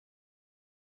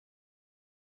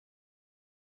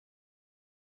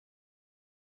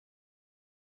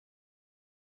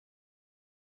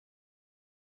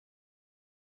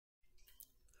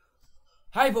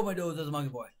Hi, my dudes, this is Monkey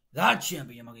Boy, the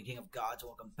champion Monkey King of Gods.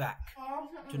 Welcome back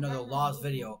to another lost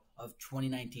video of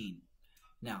 2019.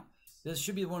 Now, this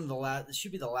should be one of the last. This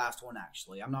should be the last one,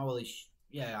 actually. I'm not really.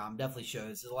 Yeah, I'm definitely sure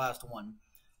this is the last one.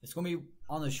 It's gonna be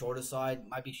on the shorter side.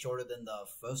 Might be shorter than the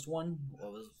first one.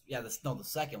 The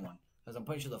second one, because I'm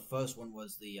pretty sure the first one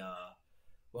was the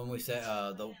when we said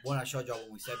the one I showed y'all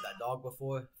when we saved that dog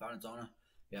before, found its owner.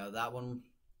 Yeah, that one.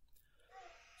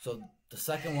 So the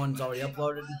second one's already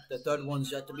uploaded. The third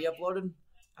one's yet to be uploaded.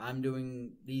 I'm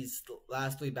doing these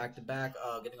last three back to back,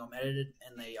 getting them edited,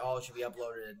 and they all should be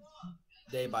uploaded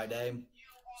day by day.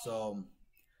 So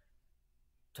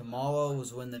tomorrow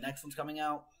is when the next one's coming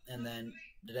out, and then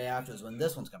the day after is when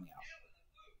this one's coming out.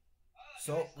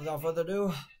 So without further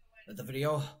ado, let the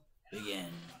video begin.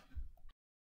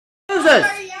 Losers!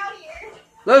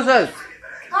 Losers!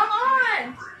 Come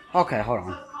on! Okay, hold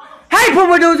on. Hey,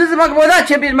 my dudes, this is Monkey Boy, the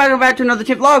champion. Welcome back to another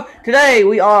chip vlog. Today,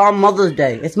 we are on Mother's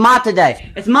Day. It's Mata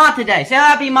Day. It's Mata Day. Say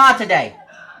Happy Mata Day.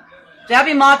 Say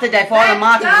Happy Mata Day for all the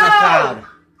Matas in the crowd.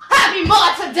 Happy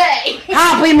Mata Day!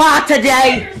 Happy Mata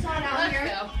Day!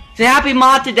 Say Happy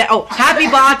Mata Day. Oh, Happy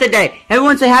Mata Day.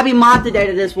 Everyone say Happy Mata Day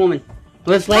to this woman.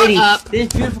 This lady. This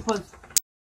beautiful person.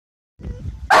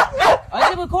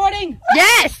 Are you recording?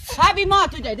 Yes! Happy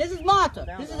Mata Day. This is Mata.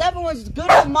 This is everyone's good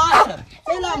old Mata.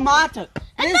 This is not Mata.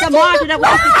 This is a Mata that we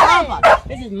have to talk about.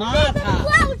 This is Mata. This is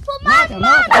flowers for my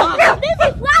mother. This is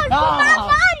flowers for my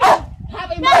mother.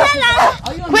 Happy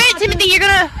Mata. Quit, Timothy, you're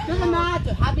gonna... This is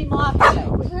Mata. Happy Mata Day.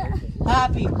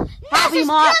 Happy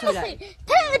Mata Day.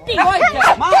 Timothy!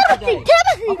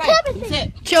 Okay, sit.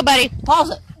 Chill, buddy.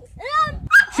 Pause it.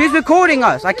 She's recording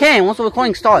us. I can once the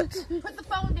recording starts. Put the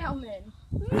phone down then.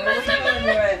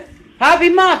 Happy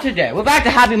Mata Day. We're back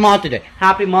to Happy Mata Day.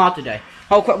 Happy Mata Day.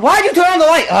 Oh, why'd you turn on the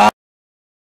light?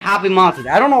 Happy Mata Day.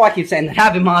 I don't know why I keep saying that.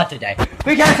 Happy Mata Day.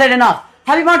 We can't say it enough.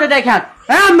 Happy Mata Day count.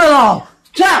 And below.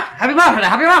 Stop. Happy Mata Day.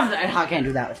 Happy Mata Day. I can't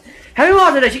do that. Happy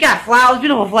Mata Day. She got flowers.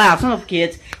 Beautiful flowers. Some of the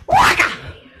kids.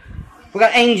 We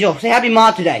got Angel. Say Happy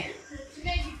Mata Day.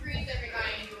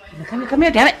 Come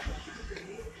here, damn it.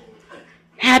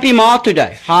 Happy Mata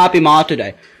Day. Happy Mata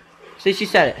Day. See, she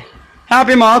said it.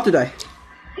 Happy Mata Day.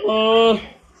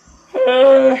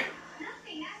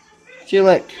 She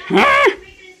licked.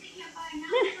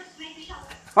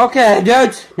 Okay,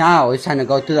 dudes. Now it's time to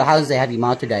go through the houses. Say Happy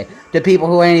Mata Day. The people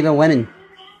who ain't even women.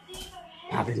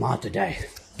 Happy Mata Day.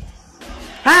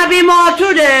 Happy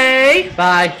Mata Day.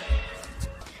 Bye.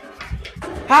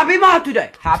 Happy Mata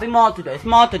Day. Happy Mata Day. It's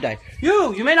Mata Day.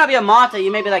 You may not be a Mata. You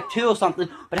may be like 2 or something.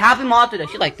 But Happy Mata Day.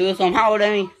 She's like 3 or something. How old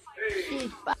are you?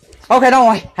 Okay, don't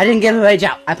worry. I didn't give her age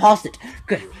out. I paused it.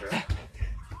 Good.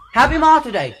 Happy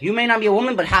Mata Day. You may not be a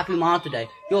woman, but Happy Mata Day.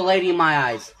 You're a lady in my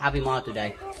eyes. Happy Mata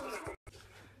Day.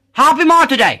 Happy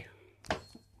Mata Day.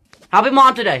 Happy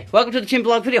Mata Day. Welcome to the Chimp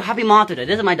Vlog video. Happy Mata Day.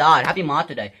 This is my dad. Happy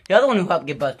Mata Day. The other one who helped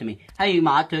give birth to me. Happy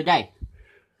Mata Day.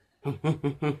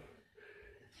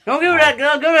 Don't give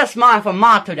her a smile for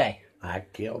Mata Day. I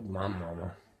killed my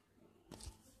mama.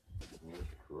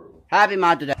 Happy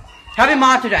Mata Day. Happy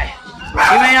Mata Day.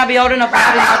 You may not be old enough for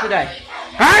Happy Mata Day.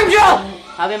 Angel!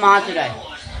 Happy Mata Day.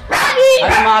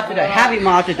 Happy Mata Day. Happy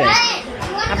Mata Day.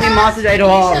 Happy Mata Day to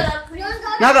all.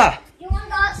 Never. You want to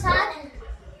go outside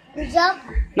and jump?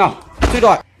 No, too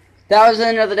dark. That was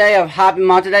another day of Happy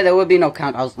Mata Day. There would be no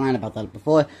count. I was lying about that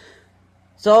before.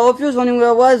 So if you was wondering where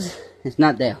it was, it's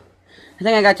not there. I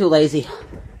think I got too lazy.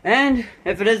 And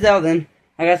if it is there, then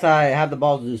I guess I have the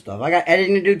balls to do stuff. I got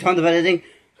editing to do, tons of editing,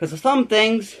 because of some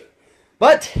things.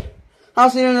 But I'll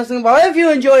see you in this thing. But if you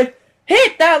enjoyed,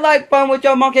 hit that like button with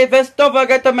your monkey fist. Don't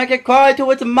forget to make it cry to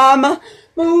its mama.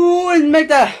 Ooh, and make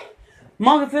the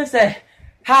monkey fist say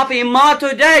Happy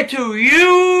Mata Day to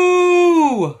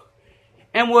you.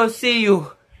 And we'll see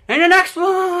you in the next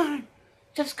one.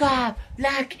 Subscribe,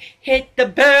 like, hit the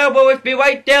bell. Boys, be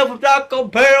right there for Taco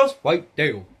Bells. Right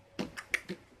there.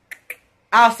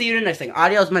 I'll see you in the next thing.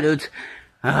 Adios, my dudes.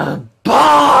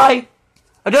 Bye.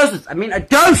 Adoses. I mean,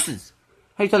 adoses.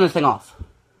 How you turn this thing off?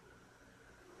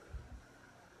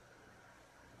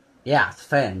 Yeah, it's a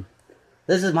fan.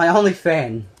 This is my only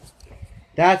fan.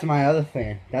 That's my other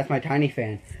fan. That's my tiny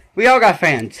fan. We all got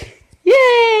fans.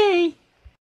 Yay!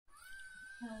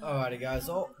 Alrighty, guys.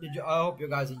 So I hope you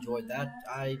guys enjoyed that.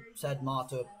 I said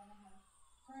Mata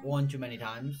one too many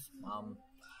times.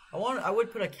 I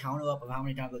would put a counter up of how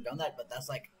many times I've done that, but that's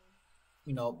like,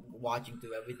 you know, watching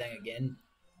through everything again,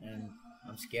 and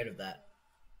I'm scared of that.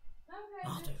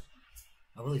 Mata.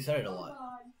 I really said it a lot.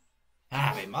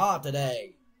 Happy Mata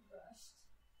Day.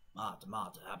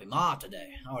 Mata. Happy Mata Day.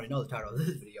 I already know the title of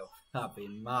this video. Happy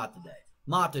Mata Day.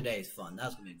 Mata Day is fun.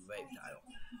 That's gonna be a great title.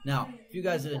 Now, if you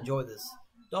guys did enjoy this,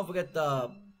 don't forget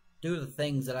to do the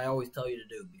things that I always tell you to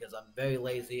do, because I'm very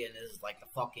lazy and this is like the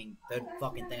third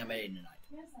fucking thing I'm editing tonight.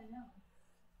 Yes, I know.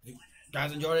 If you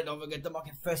guys enjoyed it, don't forget to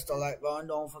fucking press the like button.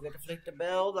 Don't forget to flick the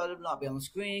bell. That'll not be on the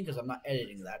screen because I'm not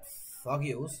editing that. Fuck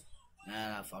yous.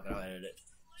 Nah, fuck it, I'll edit it.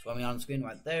 It's going to be on the screen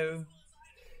right there.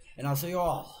 And I'll see you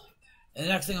all in the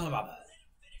next thing on the Baba.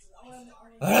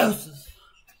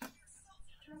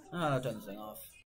 I'll turn this thing off.